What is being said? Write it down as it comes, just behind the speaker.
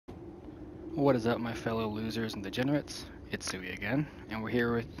What is up, my fellow losers and degenerates? It's Sui again, and we're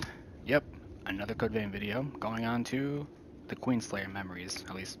here with, yep, another Code Vein video, going on to the Queenslayer memories.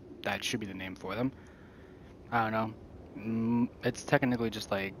 At least that should be the name for them. I don't know. It's technically just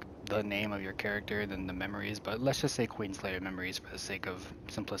like the name of your character than the memories, but let's just say Queenslayer memories for the sake of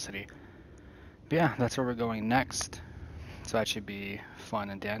simplicity. But yeah, that's where we're going next. So that should be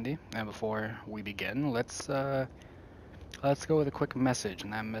fun and dandy. And before we begin, let's go with a quick message,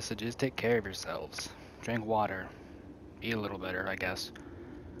 and that message is take care of yourselves. Drink water. Eat a little better, I guess.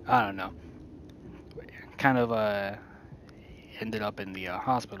 I don't know. Kind of ended up in the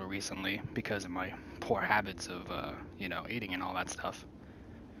hospital recently because of my poor habits of, eating and all that stuff.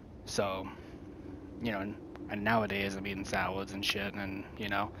 So, and nowadays I'm eating salads and shit, and,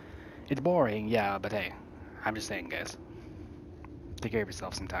 it's boring, yeah, but hey, I'm just saying, guys. Take care of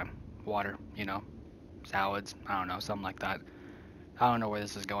yourself sometime. Water, salads, I don't know, something like that. I don't know where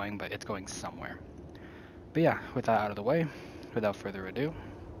this is going, but it's going somewhere. But yeah, with that out of the way, without further ado,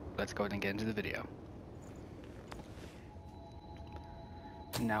 let's go ahead and get into the video.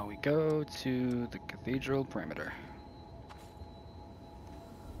 Now we go to the cathedral perimeter.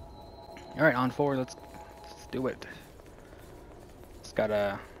 Alright, on forward, let's do it. Just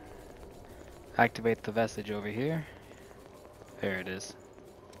gotta activate the vestige over here. There it is.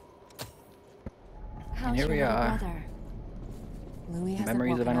 And here we are.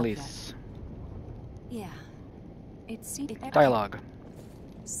 Memories of Annalise. Yeah. It's Dialogue.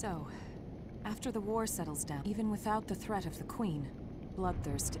 So, after the war settles down, even without the threat of the Queen,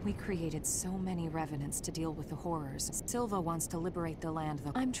 bloodthirst, we created so many revenants to deal with the horrors. Silva wants to liberate the land,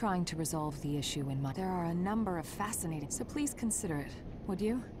 though. I'm trying to resolve the issue in my... There are a number of fascinating... So please consider it, would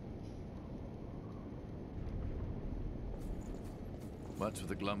you? What's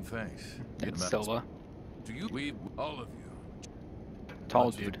with a glum face? It's Silva. Do you leave all of you?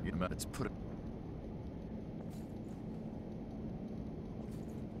 Tall dude. Let's put it.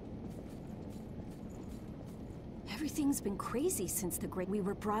 Everything's been crazy since the great... We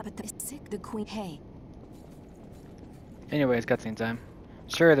were brought, but the Queen... Hey. Anyways, cutscene time.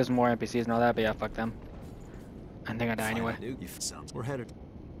 Sure, there's more NPCs and all that, but yeah, fuck them. I think I die anyway. We're headed.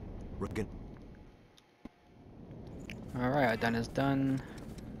 Alright, done is done.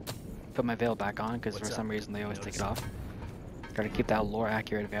 Put my veil back on, because for some reason they always take it off. Gotta keep that lore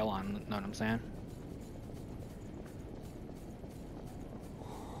accurate veil on, know what I'm saying?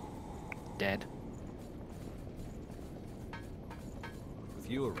 Dead. With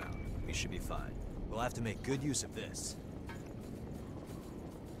you around, we should be fine. We'll have to make good use of this.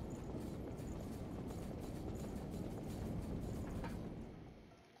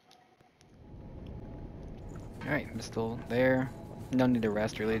 Alright, I'm still there. No need to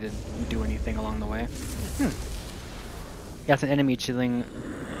rest, really, to do anything along the way. Got an enemy chilling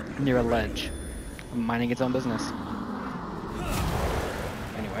near a ledge, minding its own business.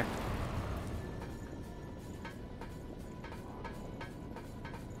 Anyway.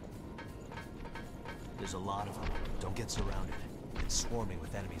 There's a lot of them. Don't get surrounded. It's swarming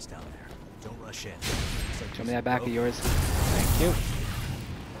with enemies down there. Don't rush in. Show me that back of yours. Thank you.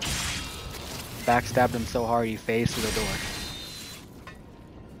 Backstabbed him so hard he phased through the door.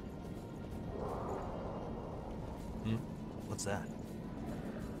 What's that?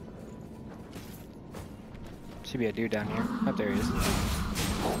 Should be a dude down here. Oh, there he is.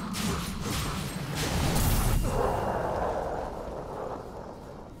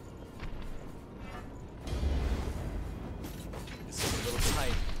 This is a little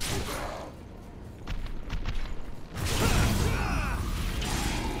tight.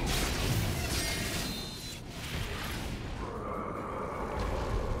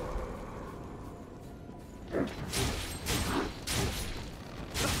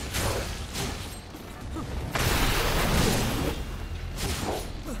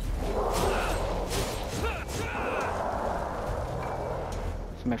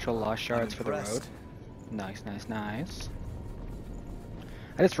 Some extra lost shards for the road. Nice, nice, nice.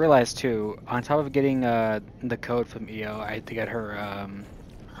 I just realized too, on top of getting the code from EO, I had to get her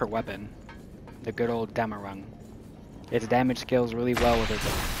her weapon, the good old Damarung. Its damage scales really well with it,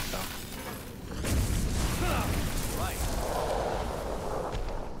 so.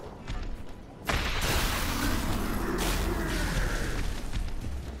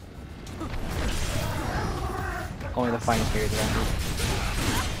 Only the finest periods around here.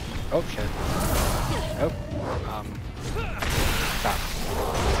 Oh shit. Oh. Stop.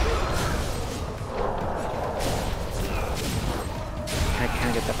 Can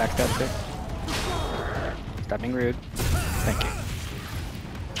I get that backstab too? Stop being rude. Thank you.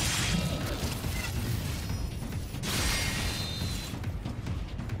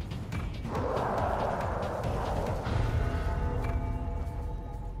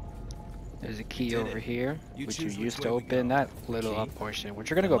 key over here, You which you choose which used to way we open go. that little Key? up portion,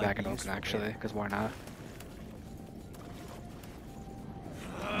 which we're gonna That go might back be and open useful actually, later. because why not?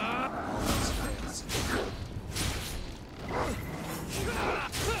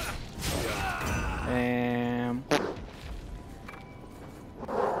 And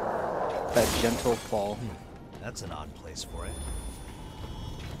that gentle fall. That's an odd place for it.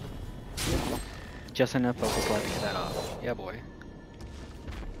 Just enough focus left to get that off. Yeah, boy.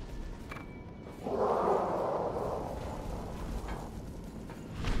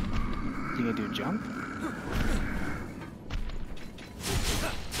 You gonna do a jump?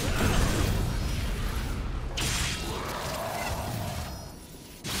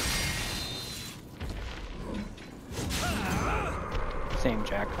 Same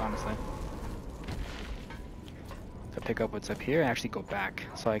jack, honestly. So pick up what's up here and actually go back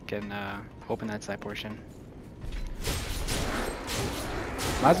so I can open that side portion.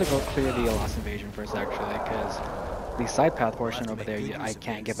 Might as well go clear the Lost Invasion first actually, because the side path portion over there I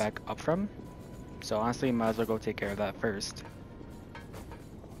can't get back up from. So honestly, might as well go take care of that first.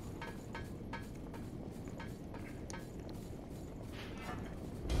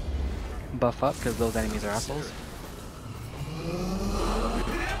 Buff up because those enemies are assholes.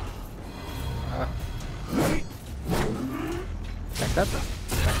 Back up.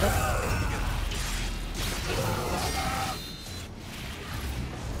 Back up.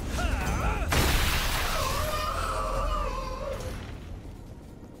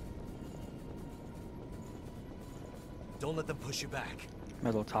 Don't let them push you back. Might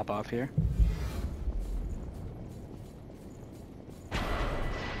as well top off here.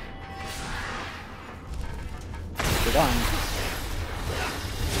 We're done.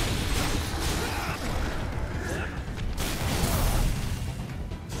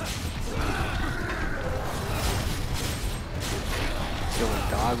 Kill a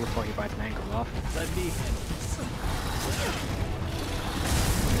dog before he bites an ankle off. Let me handle this.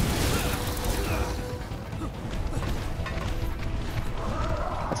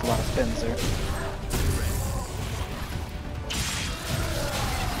 That's a lot of spins there.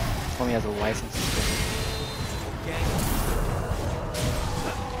 Only has a license to spin.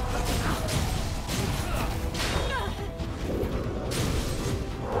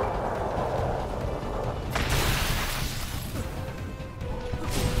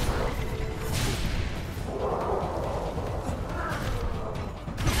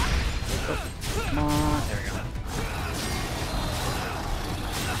 Come on, there we go.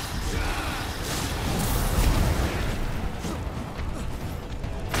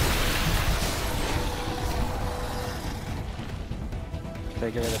 Did I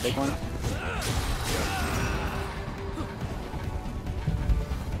get rid of the big one?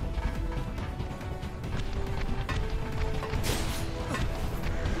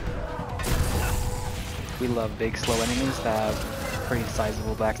 We love big, slow enemies that have pretty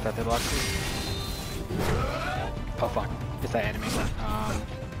sizable backstab hitboxes. Oh fuck, it's that enemy.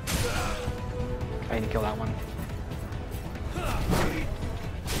 I need to kill that one.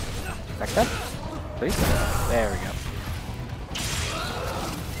 Backstab? Please? There we go.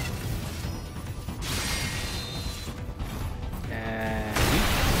 And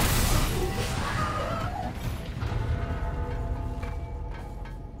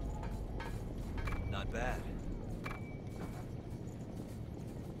Not bad.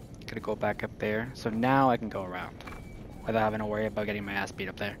 gonna go back up there. So now I can go around without having to worry about getting my ass beat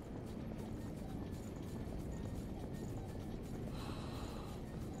up there.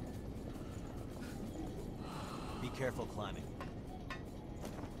 Be careful climbing.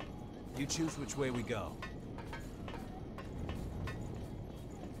 You choose which way we go.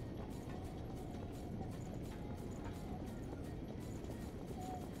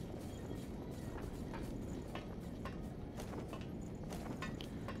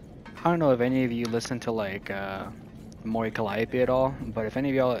 I don't know if any of you listen to like Mori Calliope at all, but if any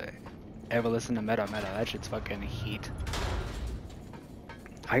of y'all ever listen to Meta, that shit's fucking heat.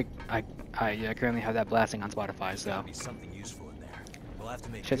 I currently have that blasting on Spotify, There's so gotta be something useful in there. We'll have to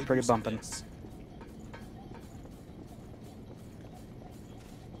make shit's good pretty use of bumpin'. this.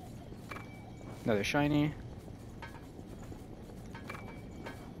 Another shiny.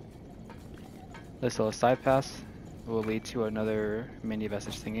 This little side pass will lead to another mini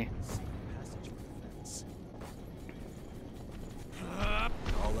vestige thingy. Secret passage with fence.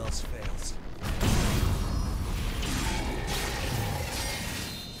 All else fails.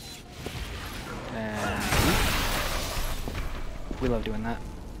 And we love doing that.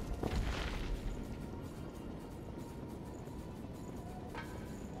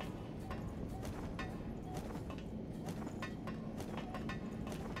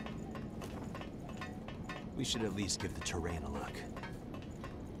 We should at least give the terrain a look.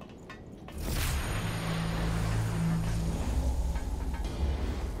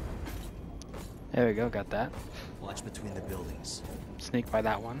 There we go, got that. Watch between the buildings. Sneak by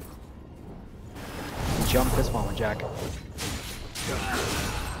that one. Jump this one, Jack.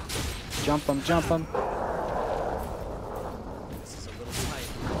 Jump him, jump him. This is a little tight.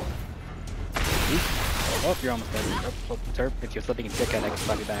 Oh, you're almost dead. Oh, Terp, if you're slipping a dickhead, I can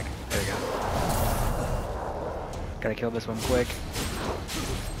slap you back. There we go. Gotta kill this one quick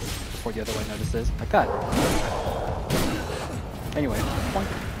before the other one notices. Like that. Anyway, point.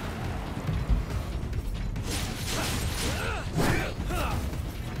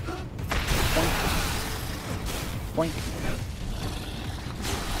 Point.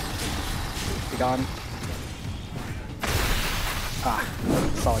 Be gone. Ah,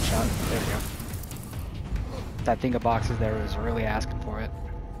 solid shot. There we go. That thing of boxes there was really asking for it.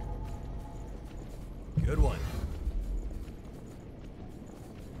 Good one.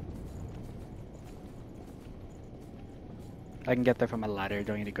 I can get there from a ladder,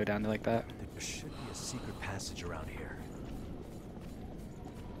 don't need to go down there like that. There should be a secret passage around here.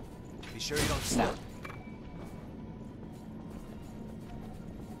 Be sure you don't slip.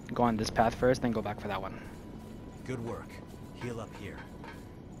 Go on this path first, then go back for that one. Good work. Heal up here.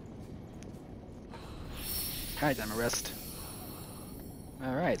 Alright, I'm a rest.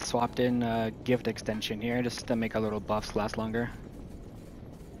 Alright, swapped in gift extension here just to make our little buffs last longer.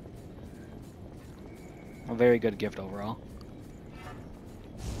 A very good gift overall.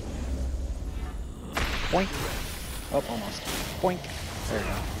 Boink! Oh, almost. Boink! There we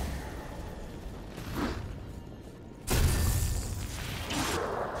go.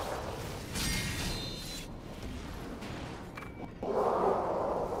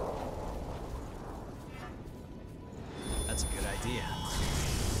 That's a good idea.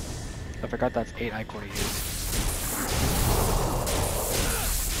 I forgot that's 8 iCore to use.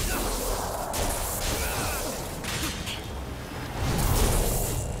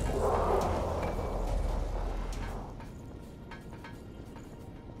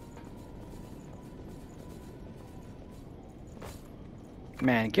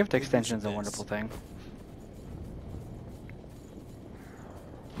 Man, gift extension is a wonderful thing.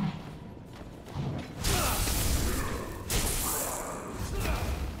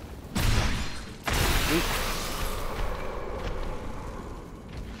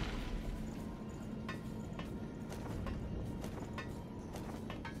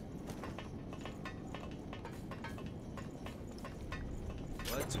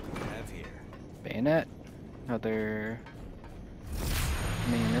 What do we have here? Bayonet. Another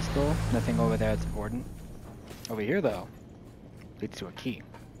mini missile. Nothing over there that's important. Over here, though, leads to a key.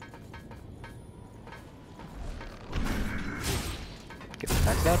 Get the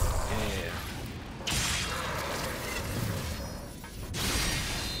back up. Yeah.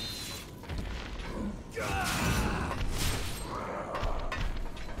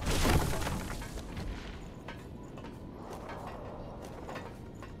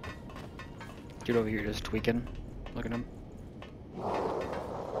 Dude over here just tweaking. Look at him.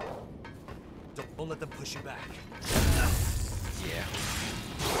 Don't let them push you back. Yeah.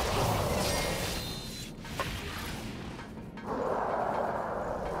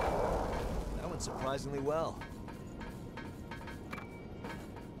 That went surprisingly well.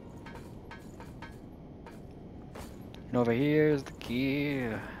 And over here is the key.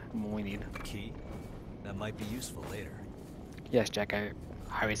 What we need. Key? That might be useful later. Yes, Jack, I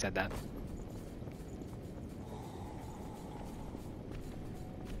already said that.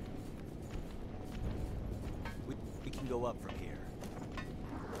 We can go up from here.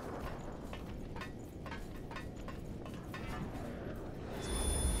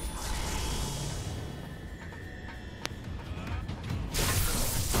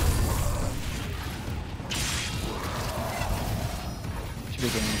 Should be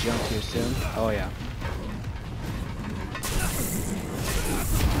getting jumped here soon. Oh yeah.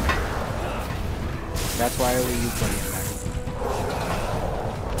 That's why we use plenty of back.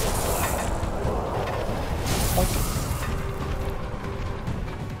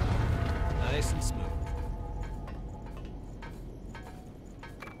 Nice and smooth.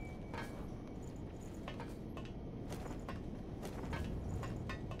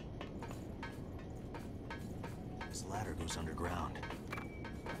 This ladder goes underground.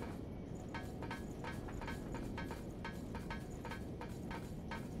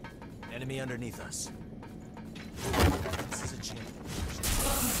 Enemy underneath us. This is a chance.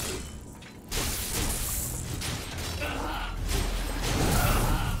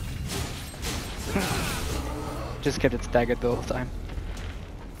 Just kept it staggered the whole time.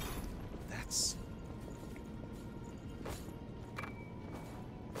 That's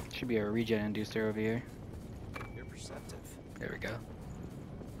Should be a regen inducer over here. You're perceptive. There we go.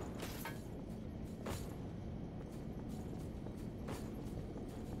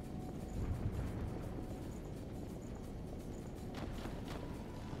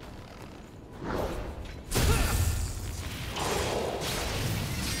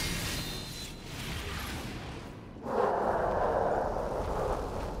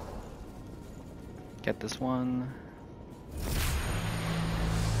 Get this one.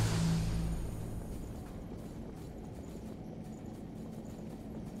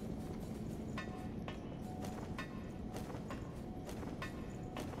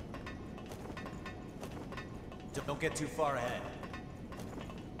 Don't get too far ahead.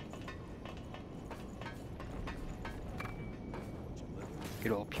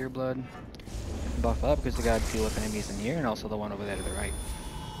 Good old pure blood. Buff up because we gotta deal with enemies in here, and also the one over there to the right.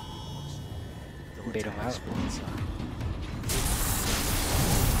 Bait him out.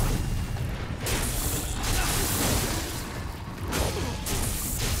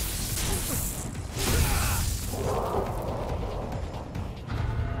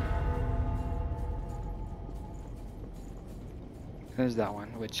 There's that one,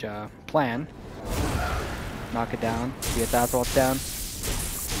 which, plan. Knock it down, see if that's all it's down.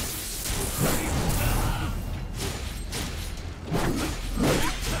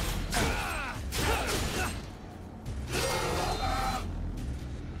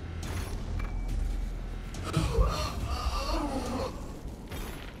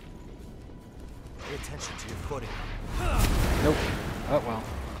 Pay attention to your footing. Nope. Oh well,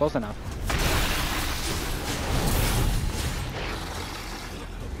 close enough.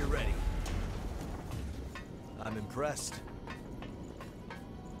 Hope you're ready. I'm impressed.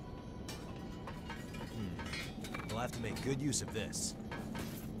 We'll have to make good use of this.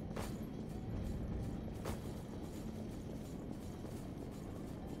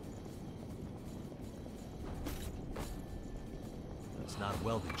 It's not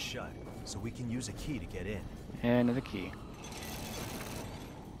welded shut, so we can use a key to get in. And another key.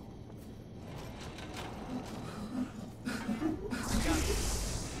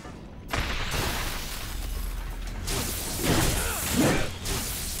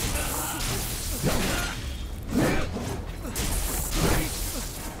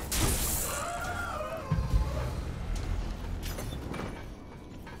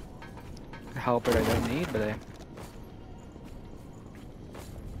 Helper I don't need, but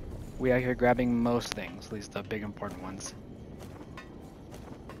we out here grabbing most things, at least the big important ones.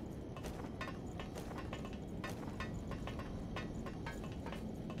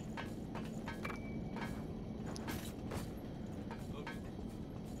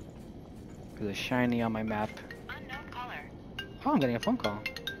 There's a shiny on my map. Unknown caller. Oh, I'm getting a phone call.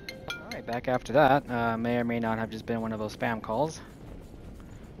 Alright, back after that. May or may not have just been one of those spam calls.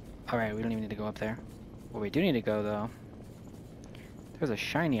 Alright, we don't even need to go up there. What we do need to go, though, there's a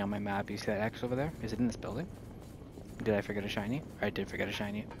shiny on my map. You see that X over there? Is it in this building? Did I forget a shiny? I did forget a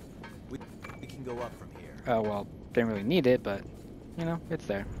shiny. We can go up from here. Oh, well, didn't really need it, but, you know, it's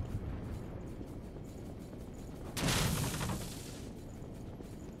there.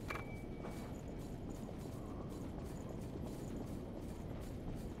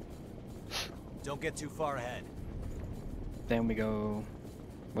 Don't get too far ahead. Then we go...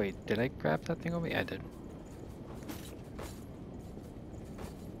 Wait, did I grab that thing over? Yeah, I did.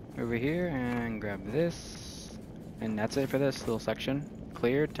 Over here and grab this. And that's it for this little section.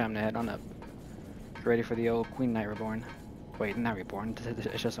 Cleared, time to head on up. Get ready for the old Queen Knight Reborn. Wait, not Reborn,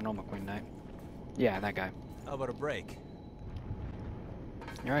 it's just a normal Queen Knight. Yeah, that guy. How about a break?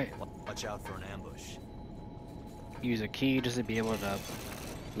 Alright. Watch out for an ambush. Use a key just to be able to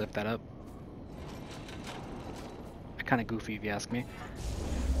lift that up. Kinda goofy if you ask me.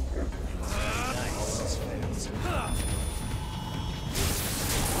 Nice.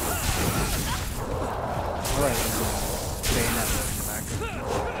 Alright, bayonet in the back.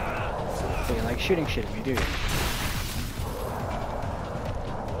 So you like shooting shit at me, do you?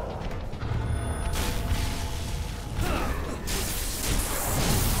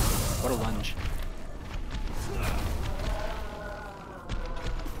 What a lunge.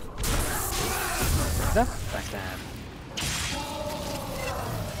 That? Backstab.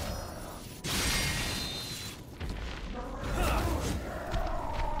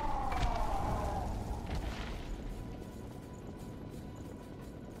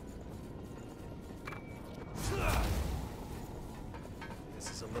 This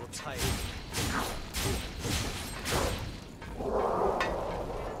is a little tight.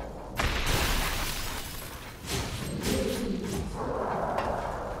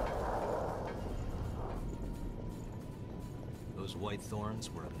 White Thorns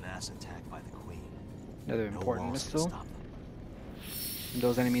were a mass attack by the Queen. Another No important walls could missile. stop them.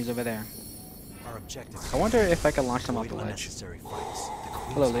 Those enemies over there. Our objective. I wonder if I can launch them off the avoid ledge. unnecessary fights. The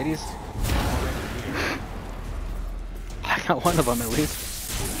Queen's Hello, ladies. already here. I got one of them at least.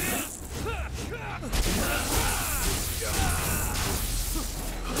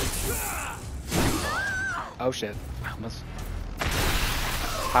 Oh shit.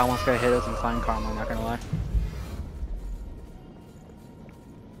 I almost got hit with some flying karma, I'm not gonna lie.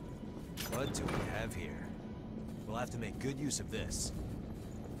 What do we have here? We'll have to make good use of this.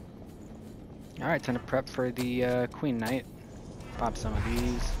 Alright, time to prep for the Queen Knight. Pop some of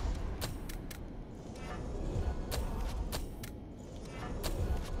these.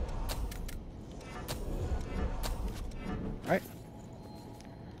 Alright.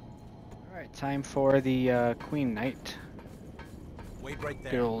 Alright, time for the Queen Knight. Wait right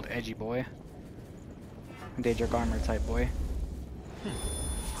there. Good old edgy boy. Daedric armor type boy.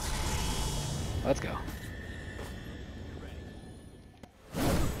 Let's go. We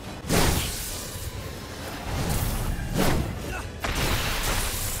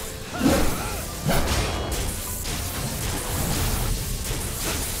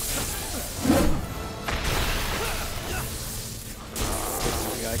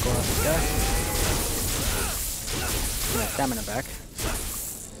gotta go off this guy. Get my stamina back.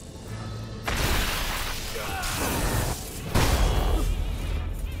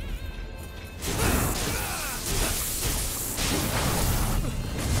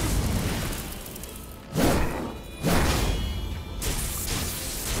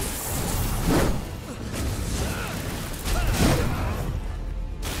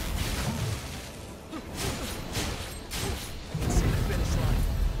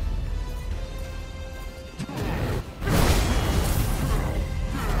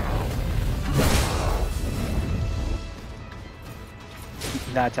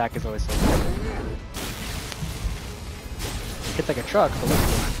 That attack is always so good. It's like a truck, but look at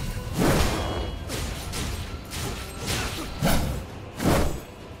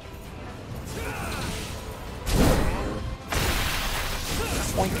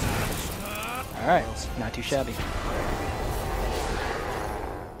that. Alright, not too shabby.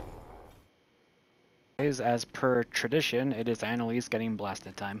 As per tradition, it is Annalise getting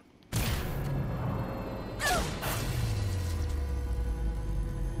blasted time.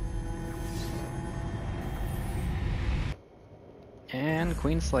 And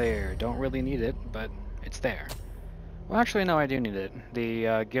Queenslayer, don't really need it, but it's there. Well, actually, no, I do need it.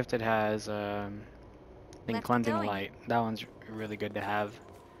 The gifted has, I think, Left Cleansing going. Light. That one's really good to have.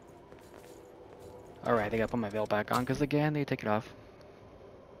 Alright, I think I put my veil back on, because again, they take it off.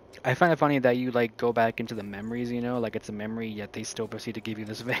 I find it funny that you, like, go back into the memories, you know? Like, it's a memory, yet they still proceed to give you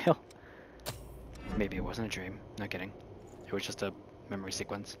this veil. Maybe it wasn't a dream. Not kidding. It was just a memory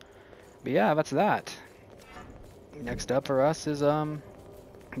sequence. But yeah, that's that. Next up for us is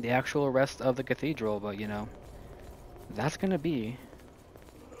the actual rest of the cathedral, but you know, that's gonna be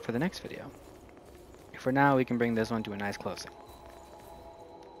for the next video. For now, we can bring this one to a nice closing.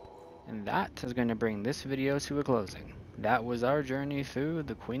 And that is going to bring this video to a closing. That was our journey through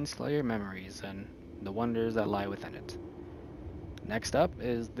the Queenslayer memories and the wonders that lie within it. Next up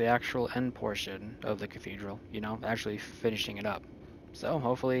is the actual end portion of the cathedral, you know, actually finishing it up. So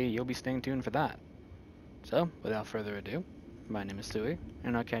hopefully you'll be staying tuned for that. So, without further ado, my name is Stewie,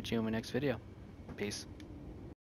 and I'll catch you in my next video. Peace.